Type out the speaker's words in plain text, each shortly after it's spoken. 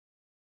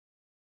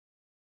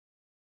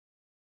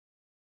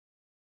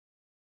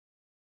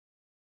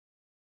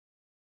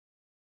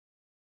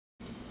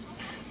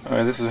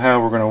Alright, this is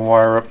how we're going to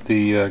wire up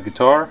the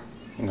guitar.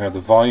 We're going to have the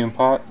volume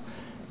pot,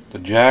 the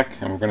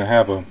jack, and we're going to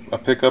have a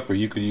pickup, or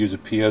you could use a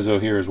piezo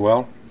here as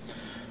well.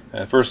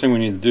 First thing we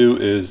need to do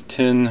is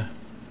tin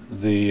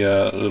the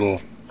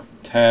little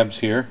tabs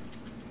here.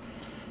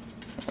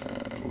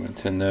 We're going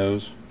to tin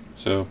those.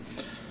 So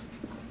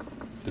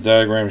the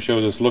diagram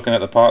shows us looking at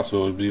the pot,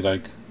 so it would be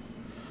like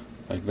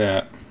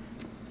that.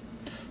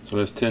 So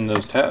let's tin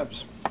those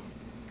tabs.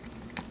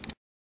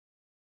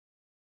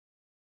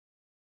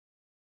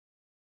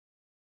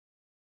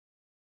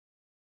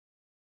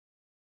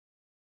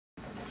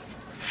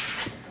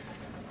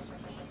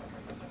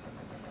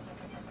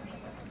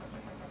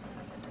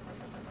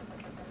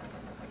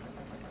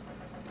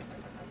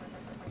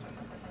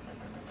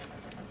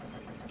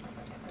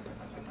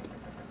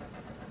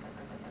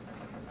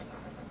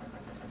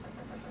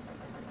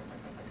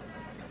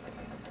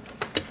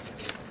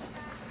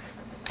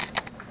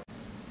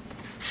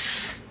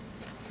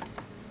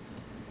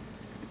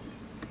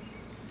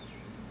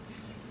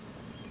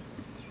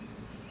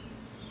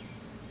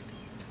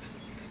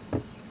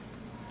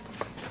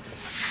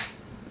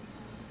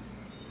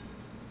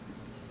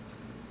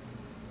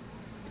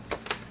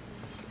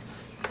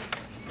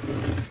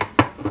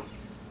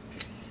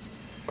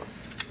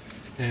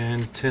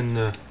 And tin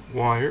the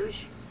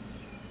wires.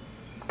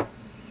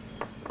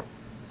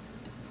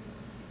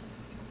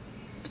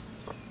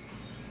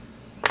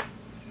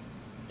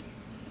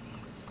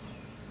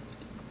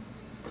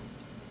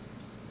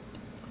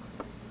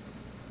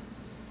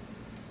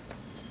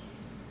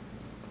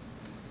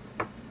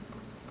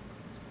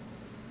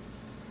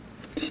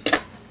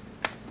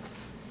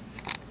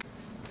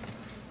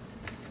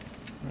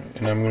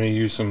 And I'm going to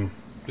use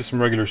just some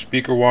regular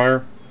speaker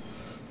wire.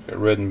 Got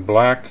red and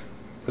black.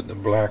 Put the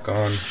black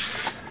on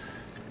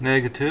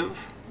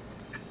negative.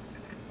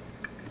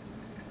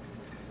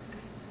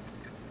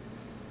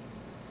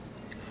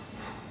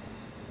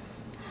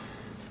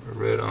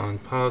 Red on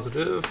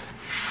positive.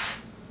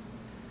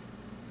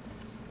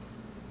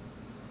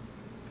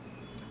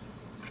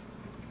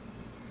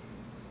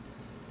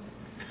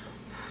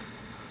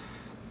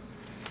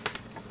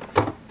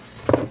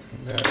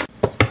 That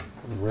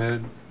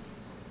red.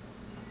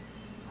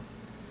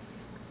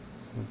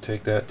 And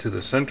take that to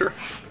the center.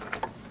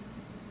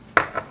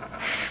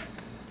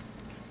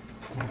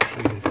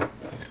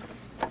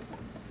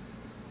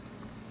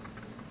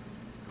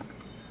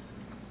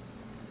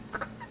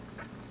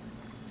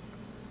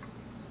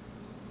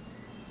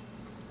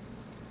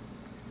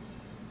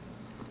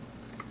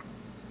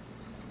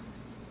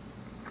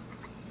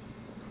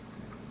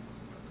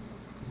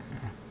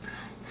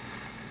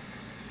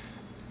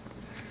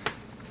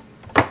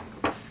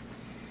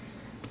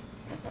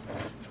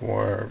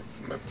 Wire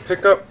my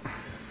pickup.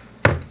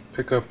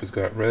 Pickup has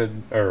got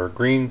red or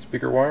green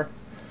speaker wire.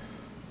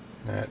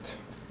 That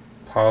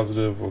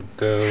positive will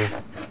go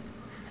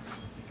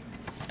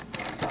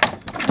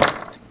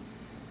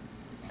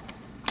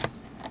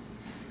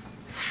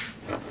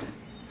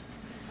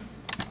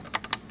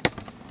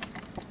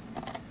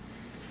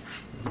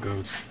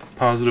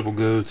positive will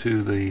go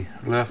to the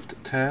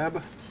left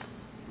tab.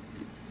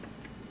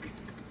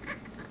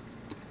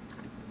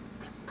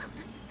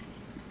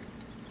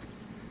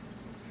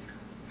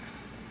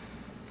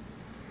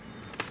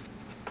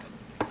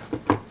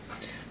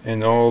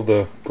 And all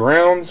the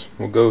grounds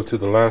will go to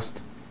the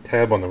last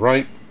tab on the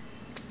right,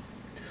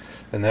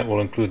 and that will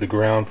include the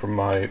ground from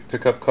my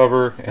pickup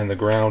cover and the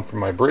ground from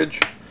my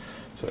bridge,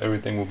 so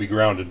everything will be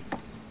grounded.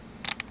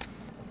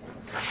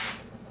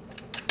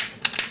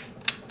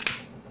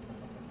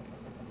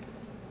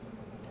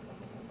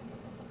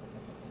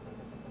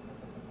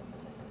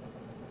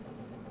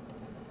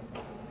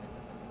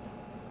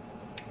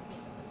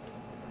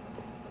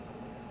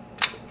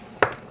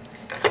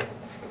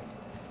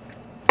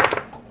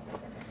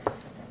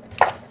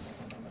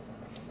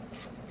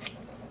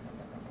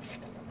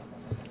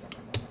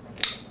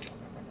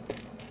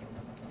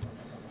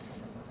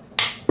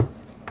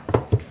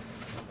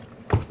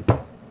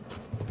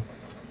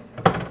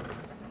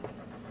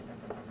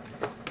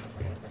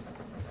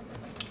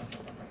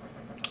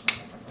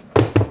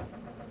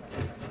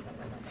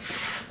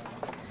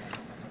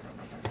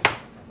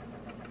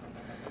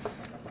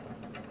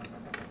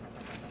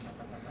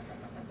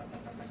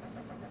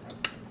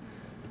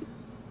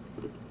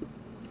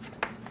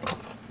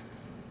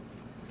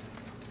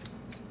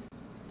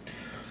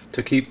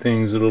 To keep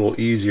things a little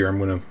easier, I'm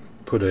going to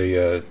put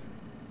a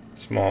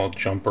small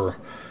jumper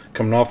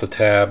coming off the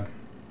tab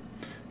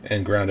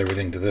and ground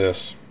everything to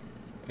this,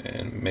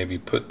 and maybe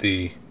put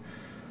the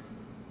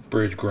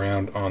bridge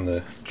ground on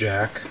the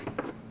jack.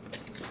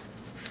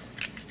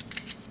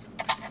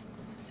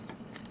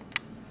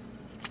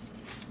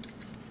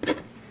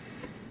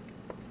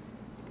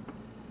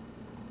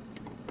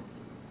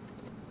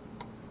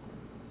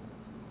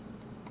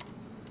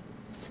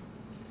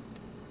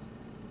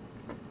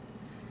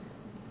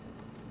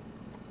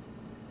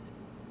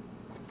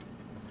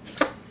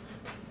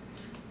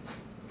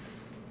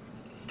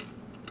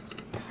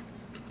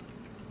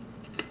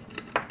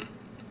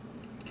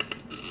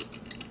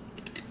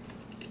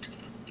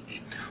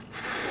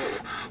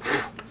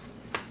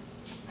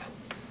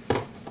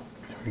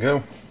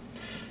 go.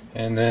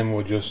 And then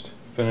we'll just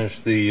finish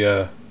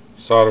the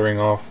soldering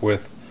off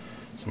with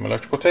some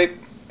electrical tape,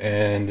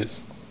 and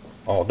it's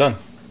all done.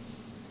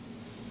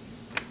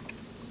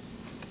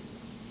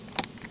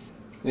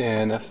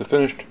 And that's the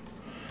finished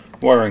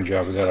wiring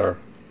job. We got our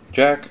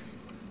jack,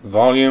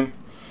 volume,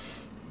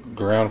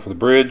 ground for the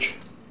bridge.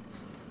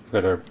 We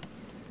got our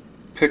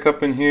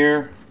pickup in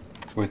here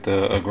with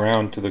a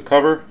ground to the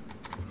cover,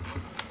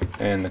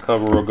 and the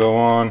cover will go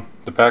on.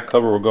 The back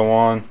cover will go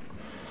on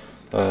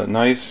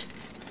nice,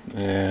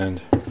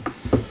 and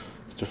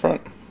the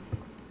front.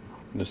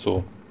 This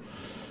will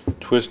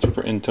twist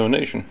for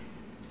intonation.